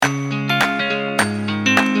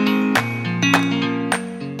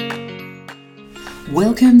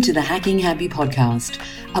Welcome to the Hacking Happy podcast,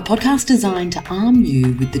 a podcast designed to arm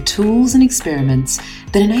you with the tools and experiments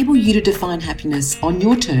that enable you to define happiness on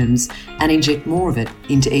your terms and inject more of it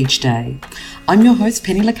into each day. I'm your host,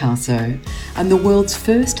 Penny Lacasso. I'm the world's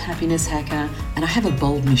first happiness hacker, and I have a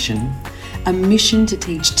bold mission. A mission to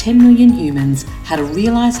teach 10 million humans how to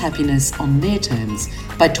realize happiness on their terms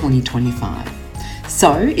by 2025.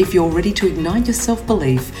 So, if you're ready to ignite your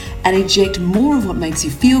self-belief and inject more of what makes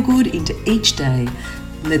you feel good into each day,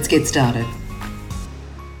 let's get started.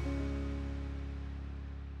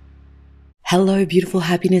 Hello, beautiful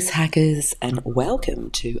happiness hackers, and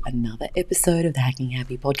welcome to another episode of the Hacking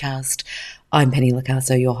Happy podcast. I'm Penny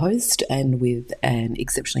Lacasso, your host, and with an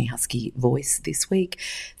exceptionally husky voice this week,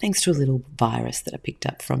 thanks to a little virus that I picked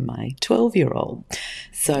up from my 12-year-old.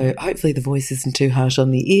 So hopefully the voice isn't too harsh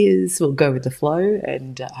on the ears. We'll go with the flow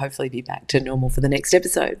and hopefully be back to normal for the next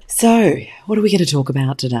episode. So what are we going to talk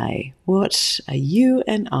about today? What are you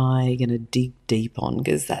and I going to dig deep on?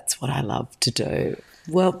 Because that's what I love to do.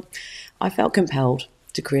 Well, I felt compelled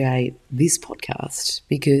to create this podcast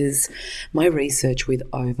because my research with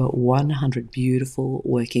over 100 beautiful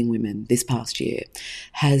working women this past year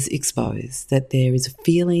has exposed that there is a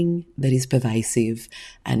feeling that is pervasive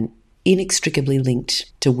and inextricably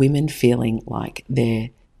linked to women feeling like they're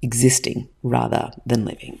existing rather than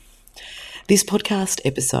living. This podcast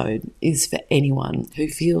episode is for anyone who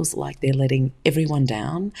feels like they're letting everyone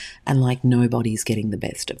down and like nobody's getting the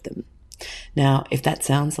best of them. Now, if that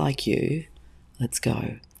sounds like you, let's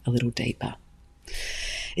go a little deeper.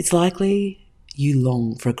 It's likely you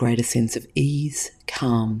long for a greater sense of ease,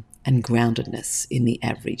 calm, and groundedness in the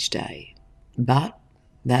average day. But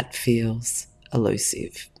that feels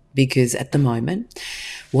elusive because at the moment,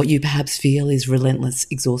 what you perhaps feel is relentless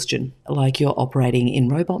exhaustion, like you're operating in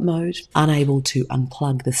robot mode, unable to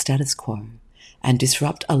unplug the status quo and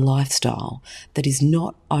disrupt a lifestyle that is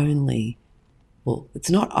it's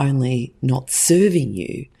not only not serving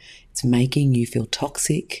you, it's making you feel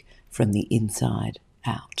toxic from the inside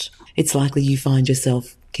out. It's likely you find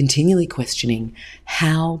yourself continually questioning,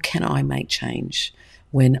 how can I make change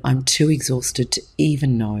when I'm too exhausted to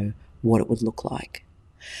even know what it would look like?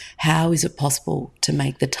 How is it possible to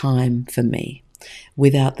make the time for me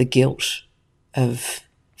without the guilt of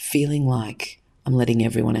feeling like I'm letting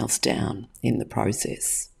everyone else down in the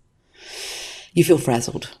process? You feel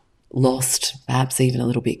frazzled, lost, perhaps even a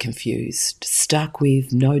little bit confused, stuck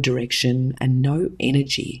with no direction and no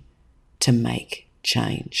energy to make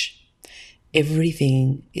change.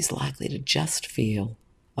 Everything is likely to just feel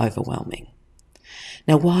overwhelming.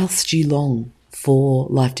 Now, whilst you long for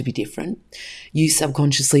life to be different, you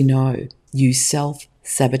subconsciously know you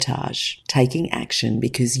self-sabotage taking action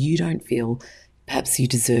because you don't feel perhaps you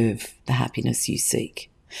deserve the happiness you seek.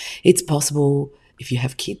 It's possible if you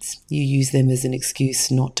have kids, you use them as an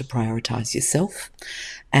excuse not to prioritise yourself.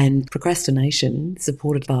 And procrastination,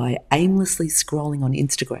 supported by aimlessly scrolling on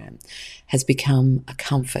Instagram, has become a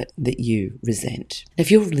comfort that you resent.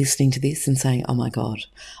 If you're listening to this and saying, oh my God,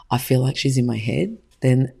 I feel like she's in my head,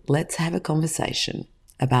 then let's have a conversation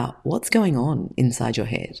about what's going on inside your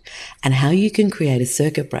head and how you can create a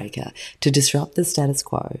circuit breaker to disrupt the status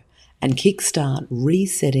quo and kickstart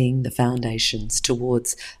resetting the foundations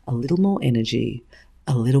towards a little more energy,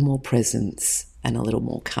 a little more presence, and a little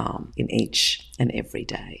more calm in each and every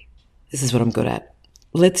day. This is what I'm good at.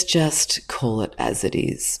 Let's just call it as it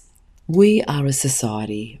is. We are a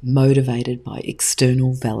society motivated by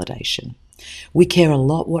external validation. We care a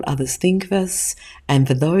lot what others think of us, and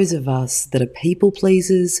for those of us that are people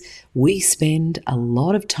pleasers, we spend a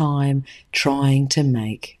lot of time trying to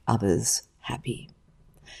make others happy.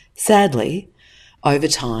 Sadly, over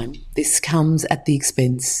time, this comes at the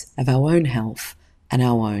expense of our own health and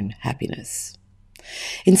our own happiness.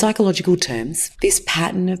 In psychological terms, this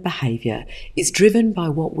pattern of behaviour is driven by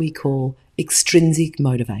what we call extrinsic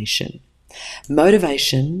motivation.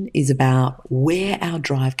 Motivation is about where our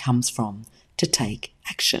drive comes from to take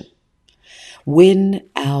action. When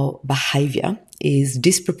our behaviour is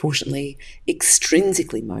disproportionately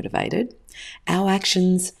extrinsically motivated, our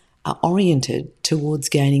actions are oriented towards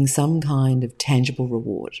gaining some kind of tangible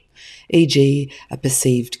reward, e.g. a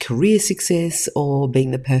perceived career success or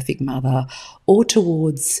being the perfect mother, or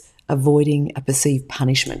towards avoiding a perceived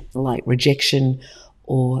punishment like rejection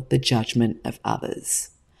or the judgment of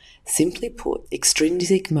others. Simply put,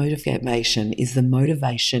 extrinsic motivation is the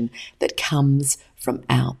motivation that comes from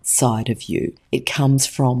outside of you. It comes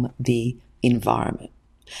from the environment.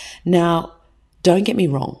 Now, don't get me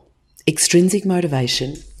wrong. Extrinsic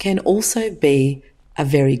motivation can also be a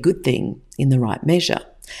very good thing in the right measure.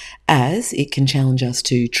 as it can challenge us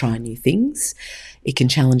to try new things. It can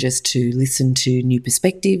challenge us to listen to new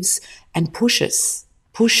perspectives and push us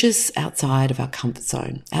outside of our comfort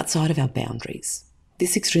zone, outside of our boundaries.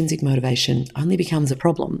 This extrinsic motivation only becomes a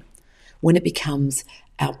problem when it becomes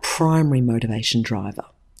our primary motivation driver,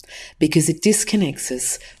 because it disconnects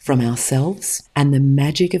us from ourselves and the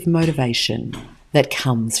magic of motivation that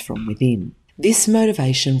comes from within. This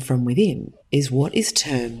motivation from within is what is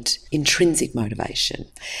termed intrinsic motivation.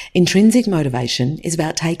 Intrinsic motivation is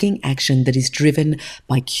about taking action that is driven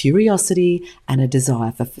by curiosity and a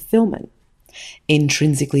desire for fulfillment.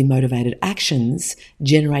 Intrinsically motivated actions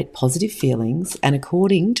generate positive feelings, and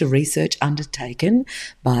according to research undertaken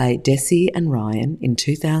by Deci and Ryan in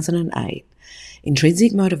 2008,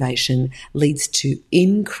 intrinsic motivation leads to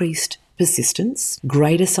increased persistence,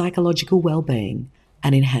 greater psychological well-being,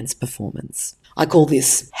 and enhanced performance. I call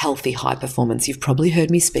this healthy high performance. You've probably heard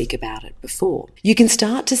me speak about it before. You can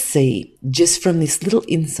start to see just from this little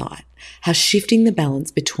insight how shifting the balance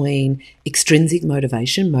between extrinsic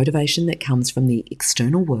motivation that comes from the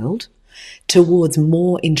external world, towards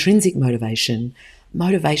more intrinsic motivation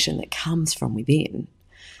that comes from within,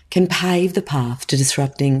 can pave the path to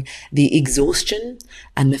disrupting the exhaustion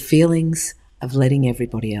and the feelings of letting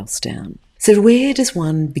everybody else down. So where does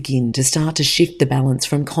one begin to start to shift the balance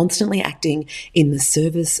from constantly acting in the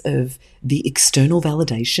service of the external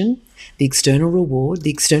validation, the external reward, the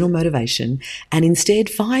external motivation, and instead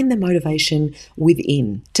find the motivation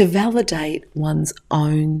within to validate one's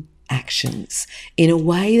own actions in a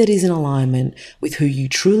way that is in alignment with who you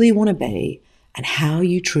truly want to be and how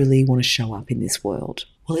you truly want to show up in this world?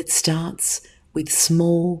 Well, it starts with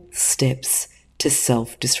small steps to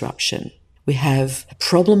self-disruption. We have a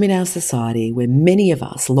problem in our society where many of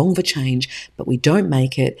us long for change, but we don't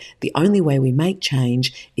make it. The only way we make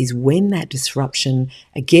change is when that disruption,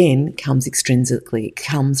 again, comes extrinsically. It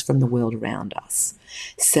comes from the world around us.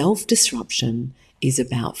 Self-disruption is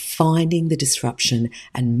about finding the disruption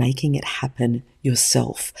and making it happen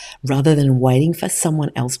yourself, rather than waiting for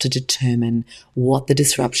someone else to determine what the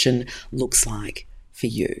disruption looks like for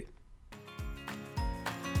you.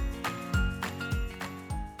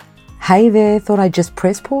 Hey there, thought I'd just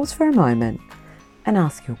press pause for a moment and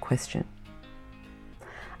ask you a question.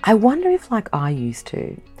 I wonder if, like I used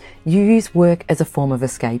to, you use work as a form of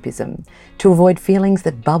escapism to avoid feelings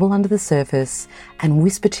that bubble under the surface and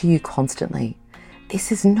whisper to you constantly,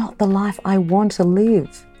 "This is not the life I want to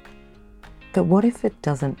live." But what if it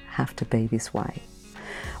doesn't have to be this way?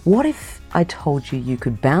 What if I told you you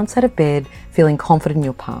could bounce out of bed feeling confident in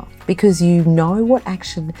your path because you know what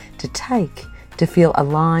action to take to feel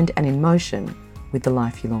aligned and in motion with the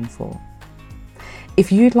life you long for?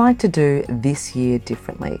 If you'd like to do this year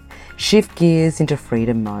differently, shift gears into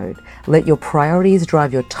freedom mode, let your priorities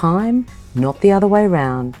drive your time, not the other way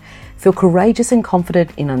around, feel courageous and confident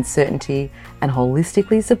in uncertainty, and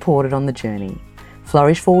holistically supported on the journey,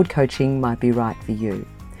 Flourish Forward Coaching might be right for you.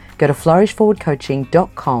 Go to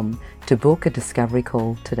flourishforwardcoaching.com to book a discovery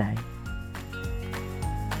call today.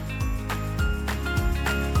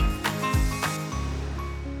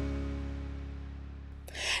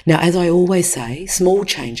 Now, as I always say, small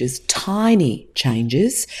changes, tiny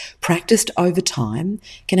changes, practiced over time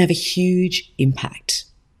can have a huge impact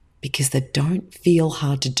because they don't feel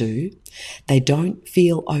hard to do. They don't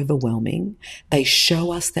feel overwhelming. They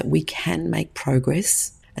show us that we can make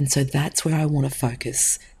progress. And so that's where I want to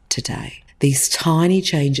focus today. These tiny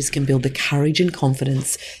changes can build the courage and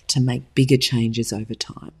confidence to make bigger changes over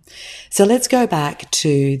time. So let's go back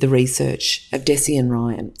to the research of Deci and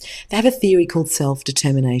Ryan. They have a theory called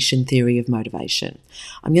self-determination theory of motivation.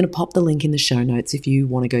 I'm going to pop the link in the show notes if you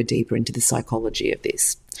want to go deeper into the psychology of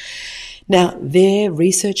this. Now, their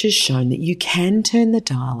research has shown that you can turn the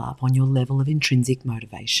dial up on your level of intrinsic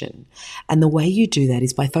motivation. And the way you do that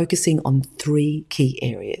is by focusing on 3 key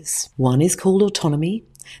areas. One is called autonomy.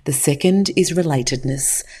 The second is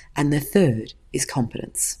relatedness, and the third is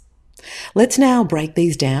competence. Let's now break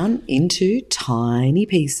these down into tiny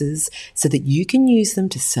pieces so that you can use them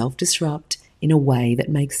to self-disrupt in a way that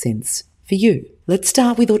makes sense for you. Let's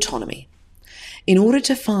start with autonomy. In order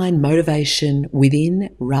to find motivation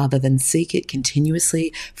within rather than seek it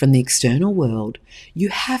continuously from the external world, you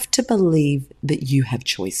have to believe that you have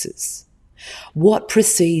choices. What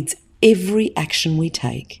precedes every action we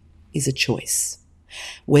take is a choice,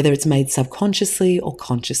 whether it's made subconsciously or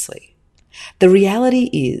consciously. The reality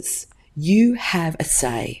is you have a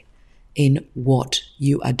say in what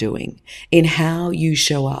you are doing, in how you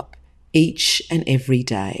show up each and every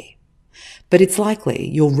day. But it's likely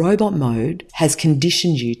your robot mode has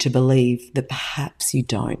conditioned you to believe that perhaps you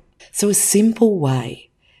don't. So a simple way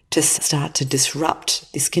to start to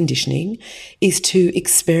disrupt this conditioning is to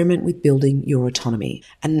experiment with building your autonomy.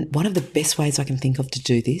 And one of the best ways I can think of to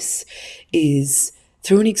do this is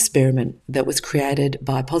through an experiment that was created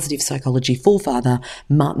by positive psychology forefather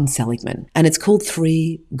Martin Seligman. And it's called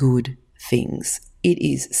 3 Good Things. It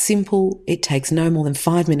is simple, it takes no more than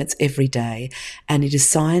 5 minutes every day, and it is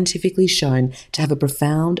scientifically shown to have a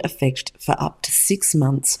profound effect for up to 6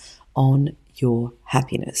 months on your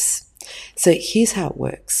happiness. So here's how it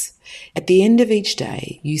works. At the end of each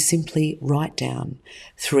day, you simply write down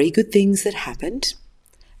 3 good things that happened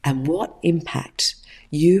and what impact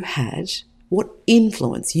you had, what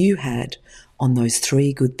influence you had on those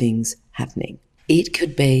 3 good things happening. It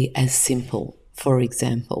could be as simple, for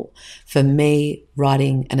example, for me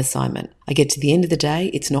writing an assignment. I get to the end of the day,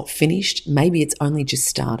 it's not finished, maybe it's only just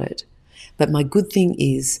started. But my good thing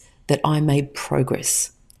is that I made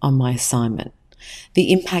progress on my assignment.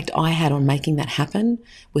 The impact I had on making that happen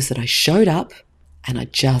was that I showed up and I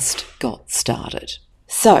just got started.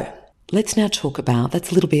 So let's now talk about,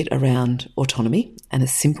 that's a little bit around autonomy and a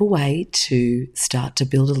simple way to start to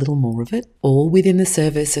build a little more of it, all within the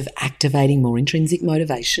service of activating more intrinsic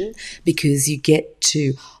motivation, because you get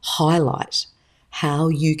to highlight how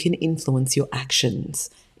you can influence your actions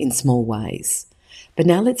in small ways. But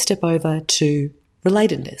now let's step over to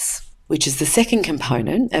relatedness, which is the second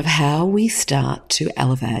component of how we start to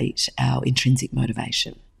elevate our intrinsic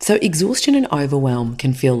motivation. So exhaustion and overwhelm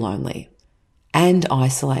can feel lonely and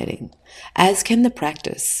isolating, as can the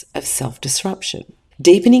practice of self-disruption.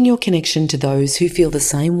 Deepening your connection to those who feel the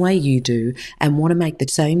same way you do and want to make the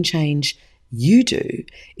same change you do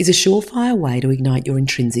is a surefire way to ignite your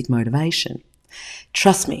intrinsic motivation.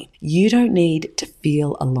 Trust me, you don't need to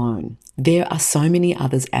feel alone. There are so many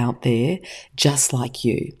others out there just like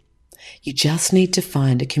you. You just need to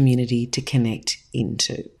find a community to connect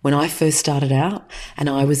into. When I first started out and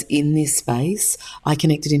I was in this space, I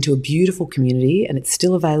connected into a beautiful community, and it's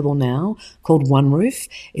still available now, called One Roof.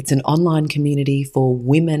 It's an online community for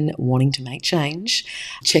women wanting to make change.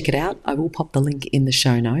 Check it out. I will pop the link in the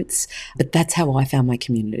show notes. But that's how I found my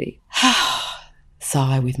community.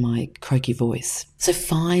 Sigh with my croaky voice. So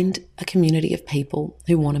find a community of people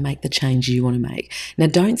who want to make the change you want to make. Now,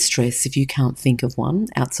 don't stress if you can't think of one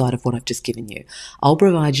outside of what I've just given you. I'll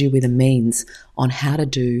provide you with a means on how to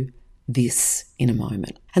do this in a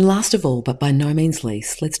moment. And last of all, but by no means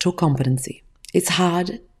least, let's talk competency. It's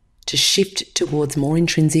hard to shift towards more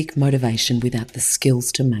intrinsic motivation without the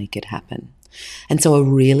skills to make it happen. And so a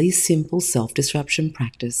really simple self-disruption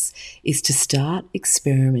practice is to start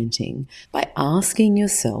experimenting by asking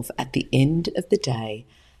yourself at the end of the day,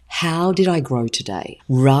 how did I grow today?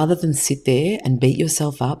 Rather than sit there and beat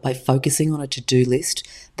yourself up by focusing on a to-do list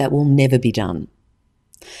that will never be done.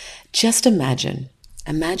 Just imagine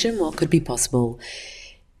what could be possible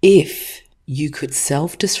if you could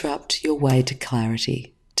self-disrupt your way to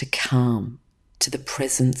clarity, to calm, to the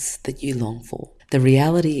presence that you long for. The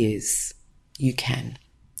reality is, you can.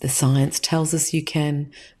 The science tells us you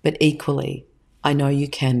can, but equally, I know you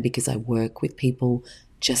can because I work with people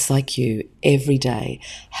just like you every day,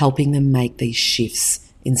 helping them make these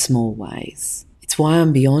shifts in small ways. It's why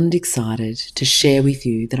I'm beyond excited to share with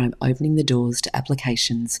you that I'm opening the doors to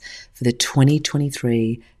applications for the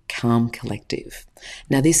 2023 Calm Collective.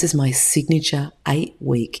 Now, this is my signature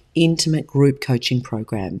 8-week intimate group coaching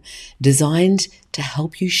program designed to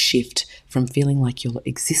help you shift from feeling like you're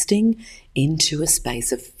existing into a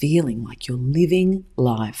space of feeling like you're living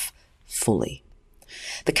life fully.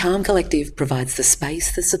 The Calm Collective provides the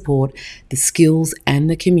space, the support, the skills, and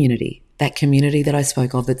the community, that community that I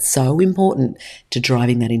spoke of that's so important to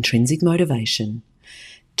driving that intrinsic motivation,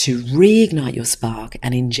 to reignite your spark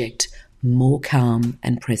and inject more calm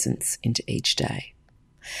and presence into each day.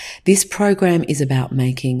 This program is about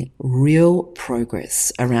making real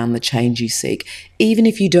progress around the change you seek, even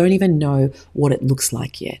if you don't even know what it looks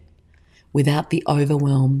like yet, without the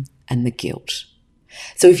overwhelm and the guilt.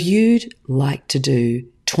 So if you'd like to do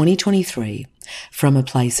 2023 from a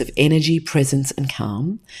place of energy, presence, and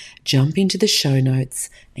calm, jump into the show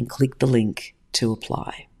notes and click the link to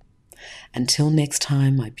apply. Until next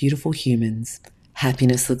time, my beautiful humans,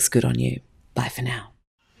 happiness looks good on you. Bye for now.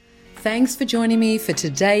 Thanks for joining me for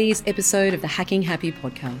today's episode of the Hacking Happy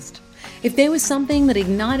podcast. If there was something that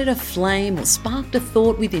ignited a flame or sparked a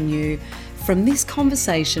thought within you from this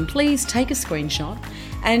conversation, please take a screenshot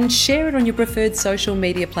and share it on your preferred social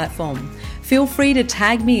media platform. Feel free to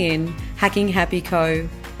tag me in Hacking Happy Co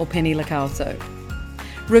or Penny Lacalso.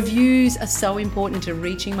 Reviews are so important to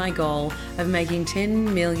reaching my goal of making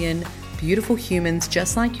 10 million beautiful humans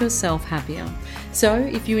just like yourself happier. So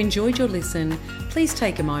if you enjoyed your listen, please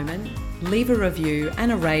take a moment, leave a review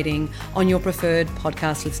and a rating on your preferred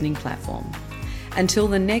podcast listening platform. Until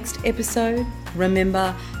the next episode,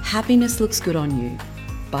 remember, happiness looks good on you.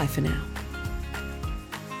 Bye for now.